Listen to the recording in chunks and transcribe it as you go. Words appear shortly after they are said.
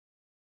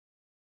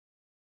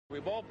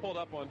We've all pulled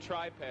up on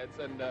tripods,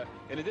 and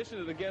in addition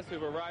to the guests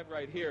who've arrived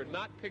right here,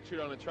 not pictured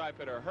on a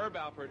tripod are Herb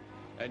Alpert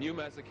and Hugh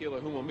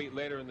Masekela, whom we'll meet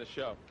later in the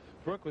show.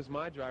 Brooke was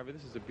my driver.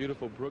 This is a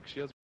beautiful Brooke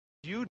Shields.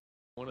 You'd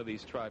one of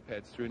these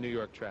tripods through New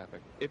York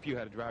traffic if you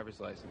had a driver's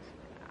license.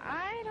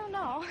 I don't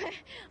know.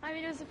 I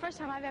mean, it was the first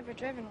time I've ever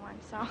driven one,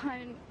 so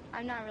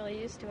I'm not really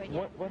used to it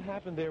yet. What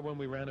happened there when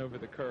we ran over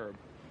the curb?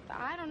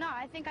 I don't know.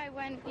 I think I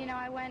went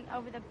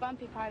over the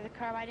bumpy part of the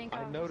curb. I didn't go.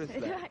 I noticed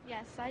that.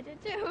 Yes, I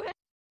did too.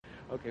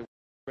 Okay.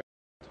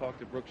 Talk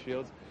to Brooke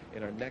Shields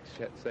in our next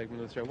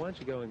segment of the show. Why don't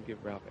you go and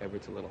give Ralph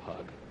Everett a little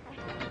hug?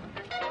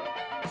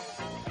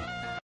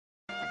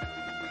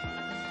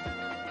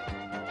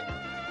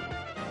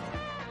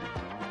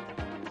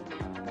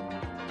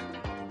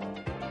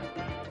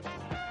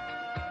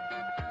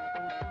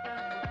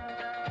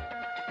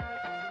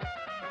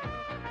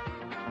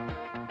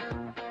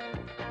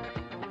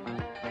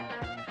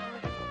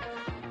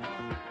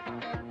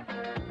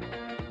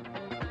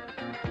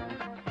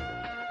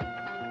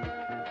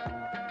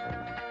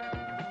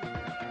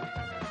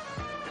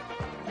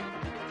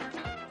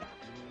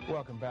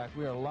 Welcome back.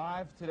 We are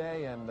live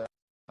today, and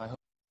I hope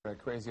you're a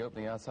crazy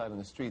opening outside on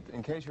the street.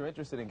 In case you're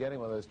interested in getting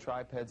one of those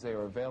tripods, they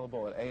are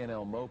available at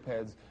A&L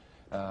Mopeds,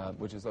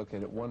 which is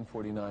located at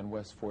 149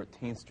 West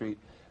 14th Street.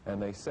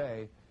 And they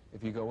say,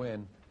 if you go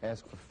in,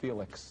 ask for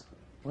Felix.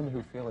 I wonder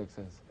who Felix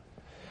is.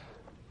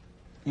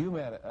 You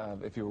met,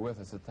 if you were with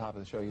us at the top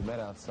of the show, you met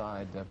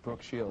outside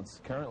Brooke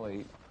Shields,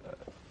 currently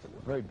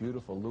a very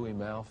beautiful Louis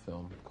Malle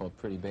film called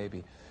Pretty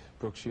Baby.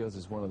 Brooke Shields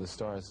is one of the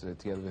stars,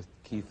 together with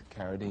Keith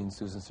Carradine,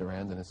 Susan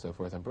Sarandon, and so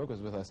forth. And Brooke was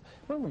with us.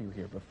 When were you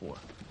here before?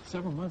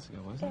 Several months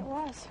ago, wasn't it? It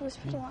was. It was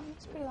pretty long. It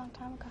was a pretty long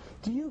time ago.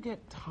 Do you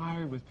get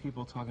tired with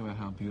people talking about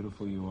how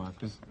beautiful you are?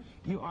 Because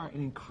you are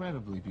an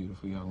incredibly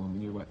beautiful young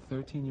woman. You're, what,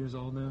 13 years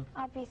old now?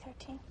 I'll be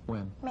 13.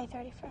 When? May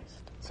 31st.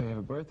 So you have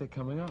a birthday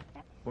coming up?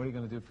 Yep. What are you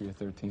going to do for your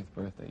 13th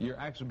birthday? You're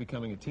actually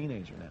becoming a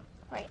teenager now.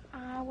 Right.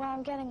 Well,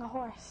 I'm getting a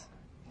horse,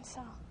 and so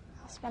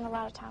I'll spend a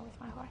lot of time with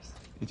my horse.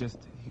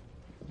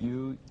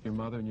 You, your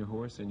mother, and your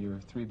horse in your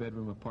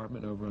 3-bedroom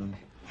apartment over on...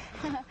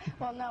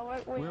 Well, no,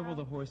 Where will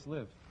the horse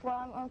live?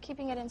 Well, I'm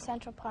keeping it in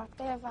Central Park.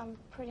 They have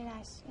pretty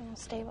nice,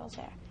 stables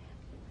there.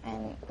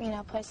 And,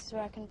 places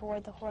where I can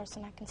board the horse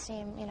and I can see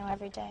him,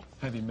 every day.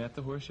 Have you met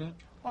the horse yet?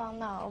 Well,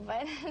 no,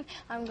 but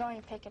I'm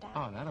going to pick it out.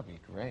 Oh, that'll be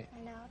great.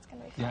 I know, it's going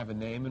to be fun. You have a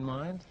name in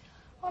mind?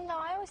 Well, no,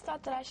 I always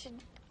thought that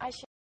I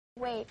should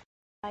wait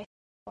for my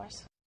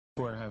horse.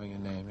 Before having a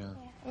name,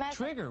 yeah.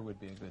 Trigger would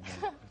be a good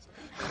name.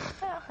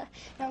 Well,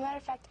 no, matter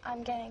of fact,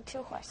 I'm getting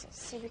 2 horses.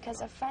 See,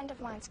 because a friend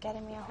of mine's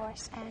getting me a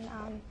horse,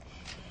 and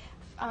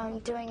I'm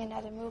doing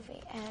another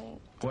movie. And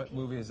what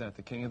movie is that?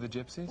 The King of the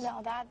Gypsies?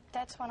 No,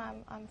 that's one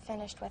I'm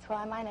finished with. Well,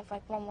 I might have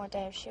like one more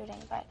day of shooting,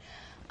 but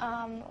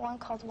one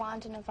called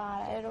Wanda,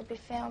 Nevada. It'll be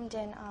filmed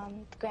in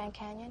the Grand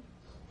Canyon,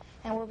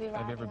 and we'll be riding.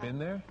 Have you ever been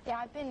there? Yeah,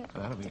 I've been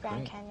to the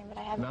Grand Canyon, but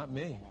I haven't. Not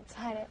me. Been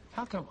inside it.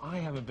 How come I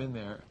haven't been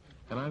there?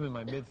 And I'm in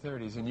my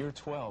mid-30s, and you're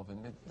 12,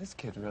 and this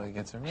kid really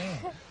gets around.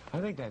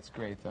 I think that's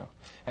great, though.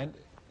 And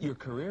your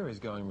career is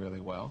going really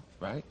well,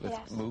 right? With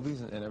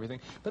movies and everything.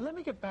 But let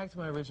me get back to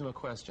my original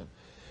question,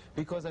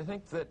 because I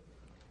think that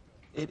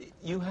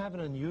you have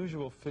an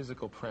unusual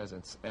physical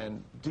presence.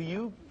 And do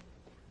you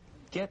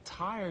get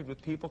tired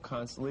with people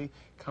constantly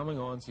coming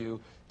on to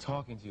you,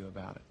 talking to you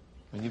about it?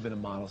 I mean, you've been a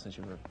model since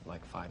you were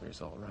like 5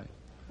 years old, right?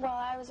 Well,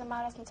 I was a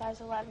model since I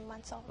was 11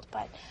 months old,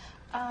 but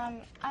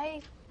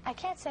I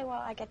can't say,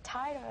 well, I get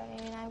tired of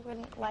it. I mean, I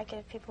wouldn't like it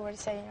if people were to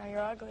say, you're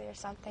ugly or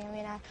something. I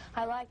mean,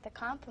 I like the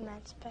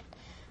compliments, but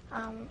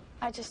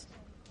I just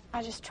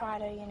try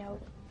to,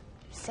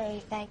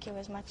 say thank you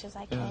as much as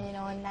I can,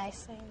 and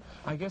nicely.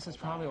 I guess it's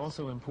probably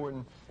also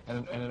important at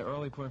an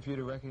early point for you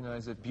to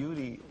recognize that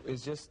beauty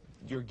is just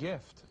your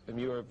gift. I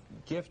mean, you're a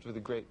gift with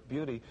a great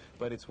beauty,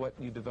 but it's what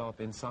you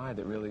develop inside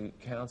that really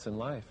counts in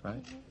life,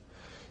 right? Mm-hmm.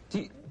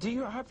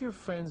 Have your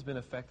friends been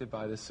affected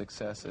by this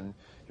success and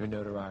your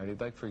notoriety?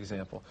 Like, for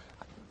example,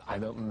 I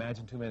don't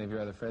imagine too many of your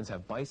other friends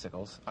have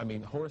bicycles. I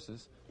mean,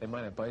 horses. They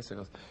might have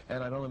bicycles.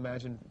 And I don't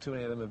imagine too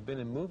many of them have been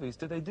in movies.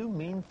 Do they do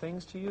mean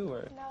things to you?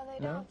 Or no, they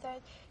don't.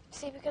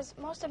 See, because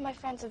most of my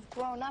friends have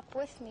grown up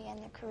with me in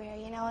their career,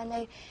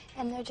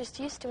 and they're just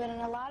used to it. And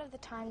a lot of the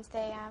times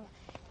they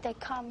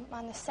come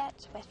on the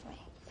sets with me.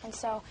 And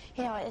so,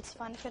 it's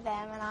fun for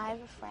them, and I have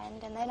a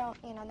friend, and they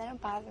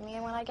don't bother me.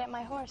 And when I get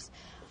my horse,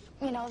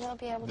 they'll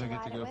be able to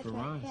ride it with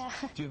me. Yeah.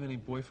 Do you have any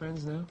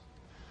boyfriends now?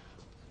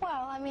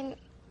 Well, I mean,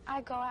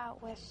 I go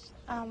out with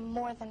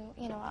more than,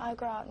 I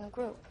go out in a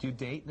group. Do you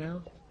date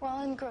now?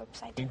 Well, in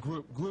groups, I do. In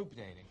group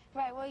dating?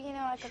 Right, well,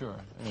 I could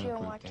few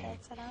more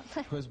kids.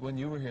 Because when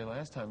you were here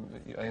last time,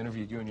 I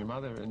interviewed you and your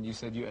mother, and you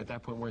said you at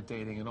that point weren't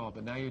dating at all,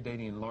 but now you're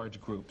dating in large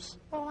groups.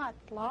 Well, not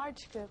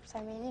large groups.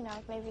 I mean,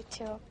 maybe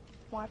 2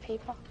 more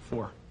people.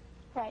 4.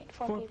 Right,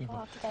 4 people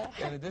altogether.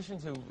 In addition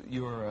to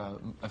your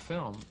a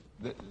film,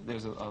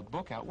 there's a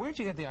book out. Where did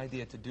you get the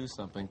idea to do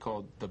something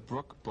called The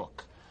Brooke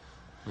Book?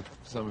 with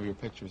some of your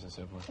pictures and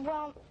so forth?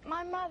 Well,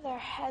 my mother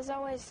has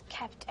always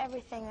kept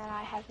everything that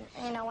I have,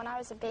 you know, when I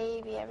was a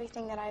baby,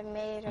 everything that I've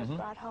made or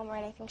brought home or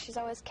anything, she's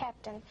always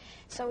kept. And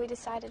so we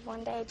decided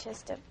one day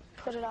just to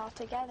put it all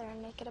together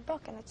and make it a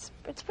book, and it's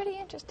pretty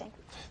interesting.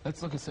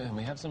 Let's look at some.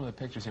 We have some of the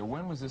pictures here.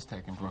 When was this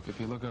taken, Brooke? If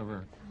you look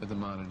over at the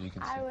monitor, you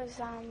can see. I was,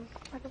 I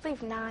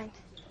believe, 9.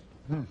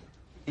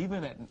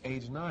 Even at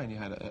age 9, you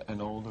had an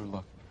older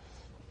look.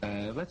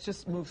 Let's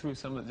just move through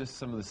some of the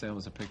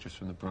samples of pictures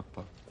from the Brooke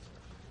book.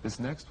 This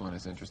next one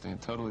is interesting. A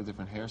totally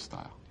different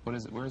hairstyle. What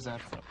is it? Where is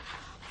that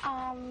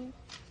from?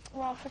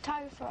 Well,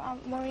 photographer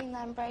Maureen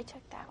Lambray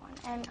took that one,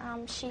 and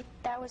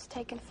that was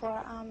taken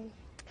for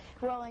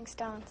Rolling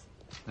Stones.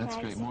 That's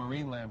great.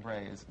 Maureen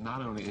Lambray is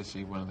not only is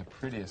she one of the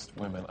prettiest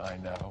women I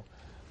know,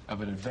 of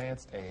an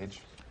advanced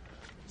age,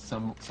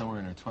 somewhere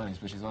in her 20s,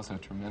 but she's also a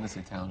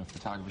tremendously talented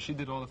photographer. She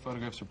did all the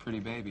photographs for Pretty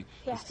Baby.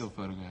 Yes. The still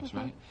photographs,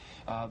 right?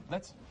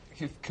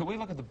 Can we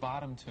look at the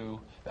bottom two?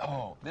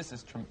 Oh, this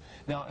is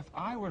now, if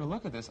I were to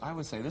look at this, I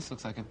would say this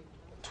looks like a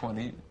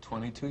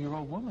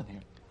 22-year-old woman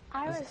here.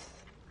 I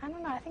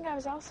don't know, I think I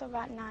was also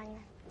about 9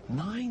 then.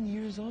 9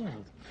 years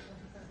old.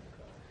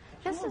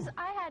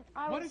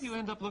 What if you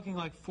end up looking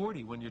like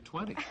 40 when you're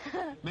 20?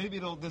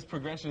 Maybe this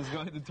progression is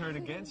going to turn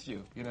against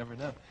you. You never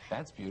know.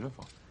 That's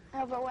beautiful.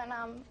 No, but when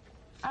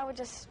I would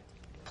just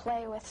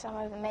play with some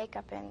of the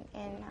makeup in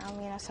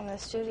you know, some of the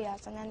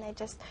studios, and then they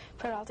just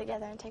put it all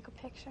together and take a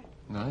picture.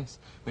 Nice.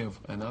 We have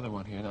another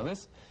one here. Now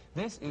this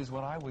is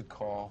what I would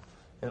call,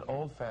 in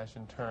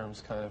old-fashioned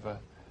terms, kind of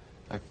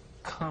a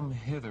come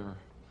hither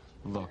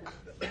look.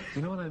 Do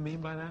you know what I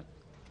mean by that?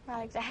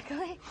 Not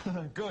exactly.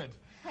 Good.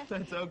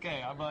 That's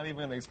okay. I'm not even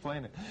going to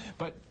explain it.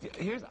 But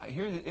here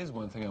is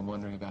one thing I'm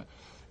wondering about.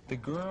 The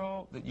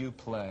girl that you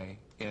play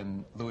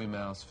in Louis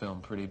Malle's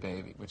film Pretty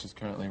Baby, which is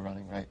currently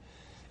running, right,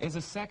 is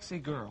a sexy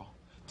girl.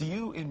 Do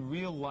you, in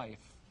real life,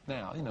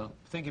 now, you know,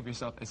 think of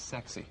yourself as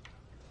sexy?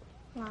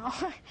 No.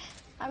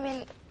 I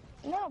mean,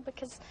 no,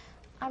 because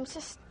I'm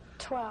just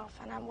 12,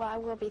 and I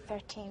will be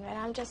 13,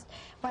 but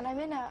when I'm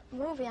in a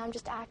movie, I'm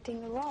just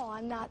acting the role.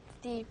 I'm not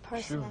the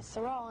person that's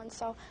the role, and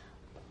so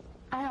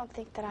I don't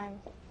think that I'm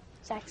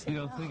sexy. You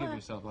don't think of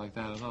yourself like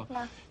that at all?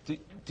 No.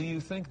 Do you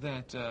think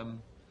that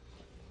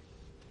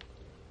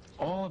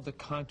all of the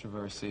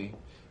controversy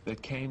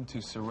that came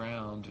to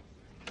surround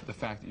the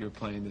fact that you're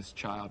playing this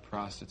child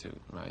prostitute,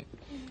 right?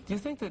 Do you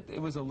think that it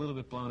was a little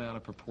bit blown out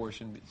of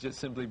proportion just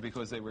simply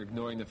because they were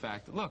ignoring the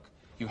fact that, look,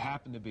 you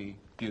happen to be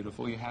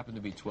beautiful, you happen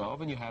to be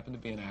 12, and you happen to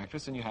be an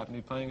actress, and you happen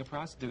to be playing a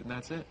prostitute, and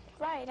that's it?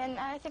 Right, and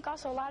I think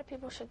also a lot of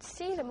people should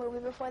see the movie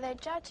before they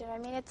judge it. I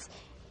mean, it's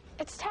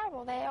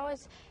terrible. They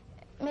always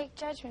make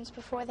judgments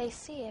before they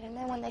see it, and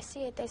then when they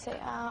see it, they say,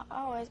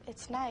 oh,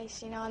 it's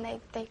nice, you know,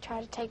 and they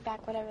try to take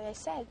back whatever they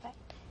said,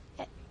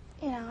 but,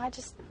 you know, I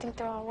just think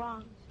they're all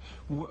wrong.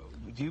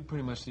 Do you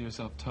pretty much see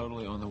yourself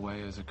totally on the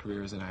way as a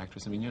career as an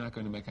actress? I mean, you're not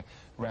going to make a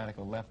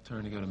radical left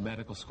turn to go to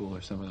medical school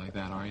or something like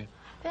that, are you?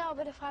 No,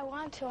 but if I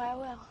want to, I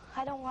will.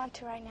 I don't want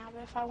to right now,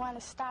 but if I want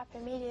to stop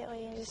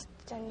immediately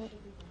and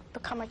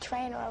become a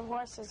trainer of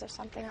horses or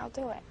something, I'll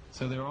do it.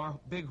 So there are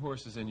big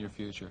horses in your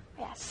future?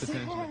 Yes.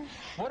 Potentially.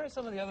 What are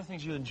some of the other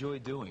things you enjoy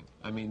doing?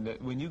 I mean,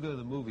 when you go to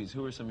the movies,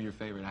 who are some of your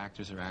favorite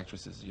actors or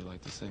actresses you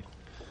like to see?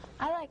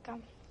 I like,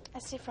 I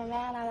see for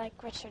man, I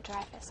like Richard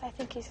Dreyfuss. I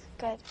think he's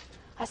good.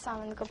 I saw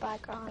him in The Goodbye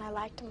Girl, and I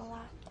liked him a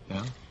lot.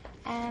 Yeah?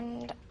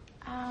 And,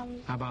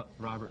 how about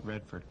Robert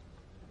Redford?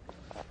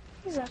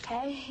 He's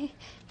okay.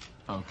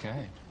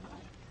 Okay.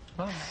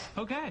 Well,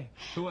 okay.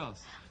 Who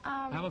else?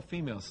 How about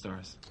female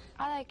stars?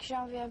 I like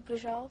Geneviève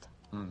Bujold.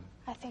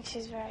 I think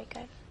she's very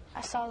good.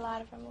 I saw a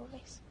lot of her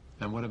movies.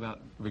 And what about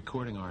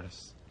recording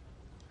artists?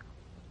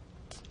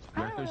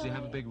 Records? Do you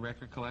have a big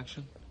record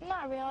collection?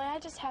 Not really. I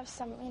just have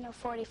some, you know,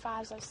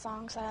 45s of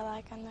songs that I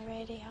like on the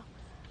radio.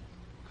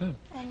 Good.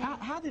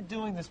 How did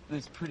doing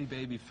this Pretty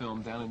Baby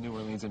film down in New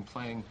Orleans and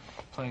playing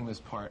this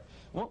part,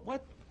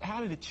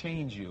 how did it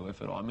change you,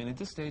 if at all? I mean, at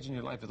this stage in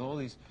your life, with all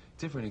these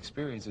different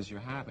experiences you're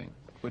having,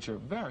 which are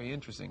very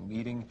interesting,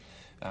 meeting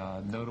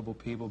notable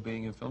people,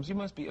 being in films, you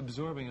must be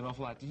absorbing an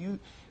awful lot. Do you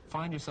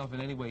find yourself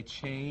in any way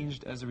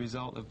changed as a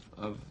result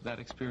of that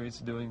experience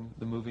doing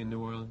the movie in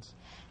New Orleans?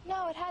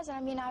 No, it hasn't.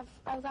 I mean,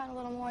 I've gotten a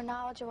little more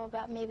knowledgeable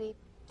about maybe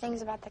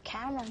things about the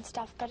camera and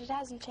stuff, but it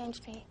hasn't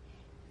changed me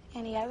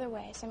any other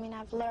ways. I mean,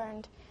 I've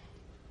learned,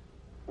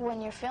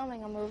 when you're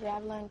filming a movie,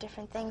 I've learned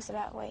different things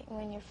about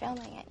when you're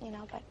filming it, you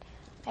know, but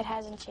it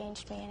hasn't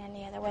changed me in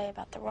any other way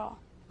about the role.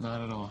 Not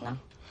at all, huh?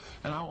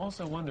 And I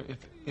also wonder,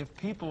 if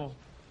people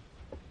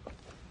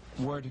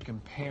were to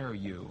compare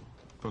you,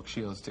 Brooke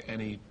Shields, to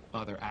any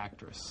other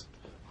actress,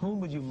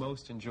 whom would you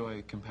most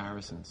enjoy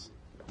comparisons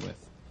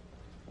with?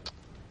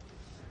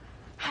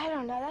 I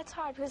don't know. That's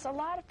hard, because a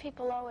lot of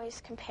people always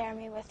compare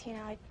me with, you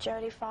know, like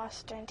Jodie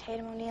Foster and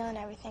Tatum O'Neal and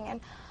everything,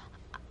 and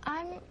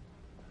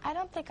I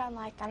don't think I'm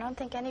like that. I don't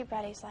think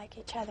anybody's like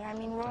each other. I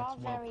mean, we're all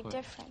very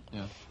different.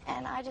 Yeah.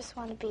 And I just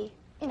want to be,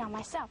 you know,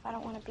 myself. I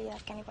don't want to be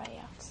like anybody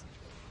else.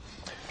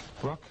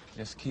 Brooke,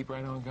 just keep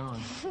right on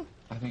going.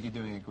 I think you're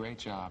doing a great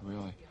job,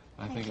 really.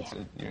 I think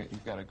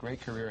you've got a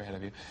great career ahead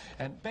of you.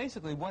 And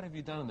basically, what have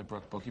you done in the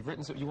Brooke book? You've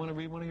written, you want to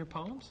read one of your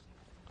poems?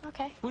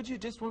 Okay. Would you?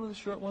 Just one of the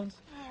short ones?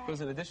 All right.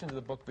 Because in addition to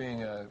the book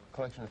being a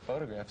collection of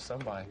photographs, some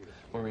by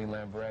Maureen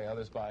Lambrey,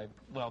 others by,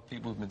 well,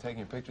 people who've been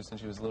taking pictures since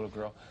she was a little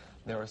girl,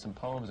 there are some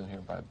poems in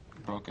here by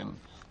Brooke, and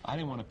I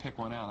didn't want to pick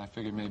one out. I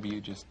figured maybe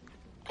you just...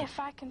 If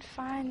I can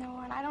find the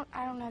one, I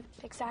don't know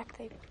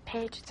exactly the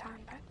page it's on,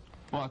 but...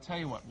 Well, I'll tell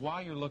you what,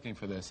 while you're looking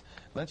for this,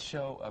 let's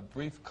show a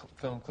brief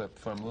film clip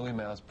from Louis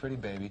Malle's Pretty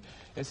Baby.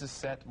 This is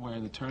set where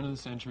in the turn of the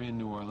century in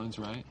New Orleans,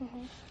 right? Mm-hmm.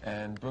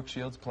 And Brooke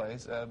Shields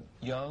plays a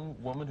young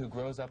woman who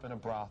grows up in a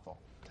brothel.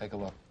 Take a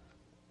look.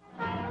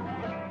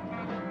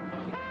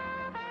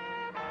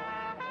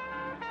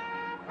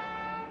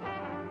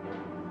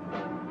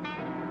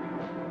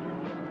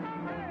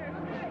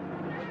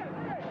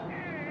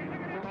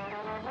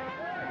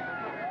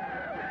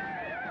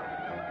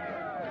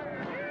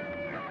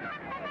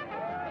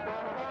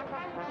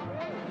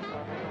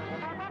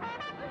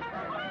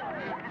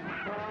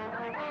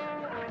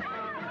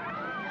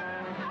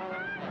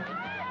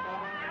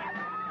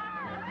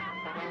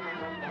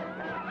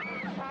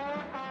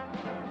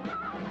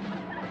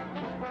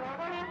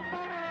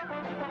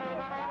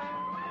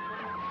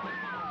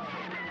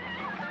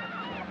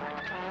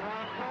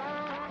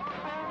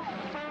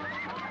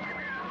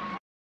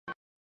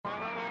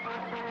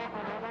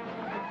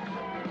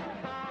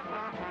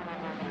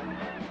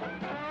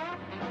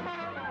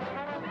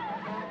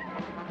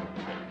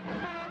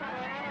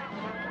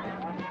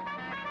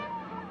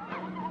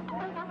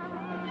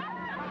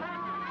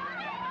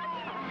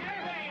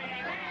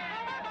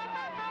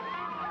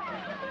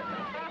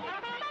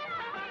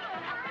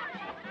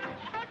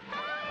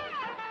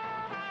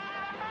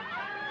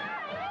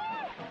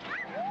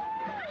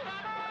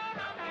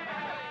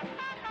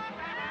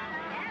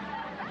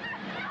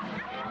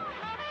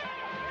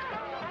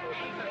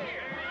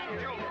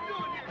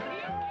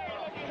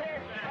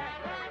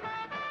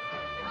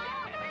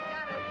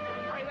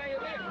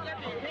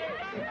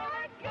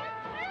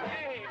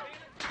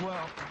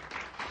 Well,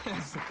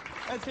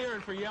 let's hear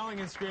it for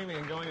yelling and screaming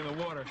and going in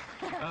the water.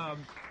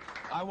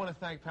 I want to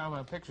thank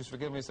Paramount Pictures for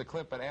giving us a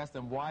clip, but ask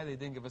them why they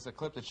didn't give us a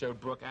clip that showed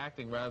Brooke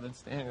acting rather than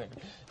standing there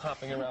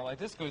hopping around like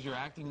this, because your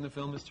acting in the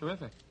film is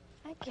terrific.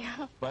 Thank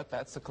you. But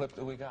that's the clip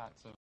that we got.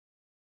 So.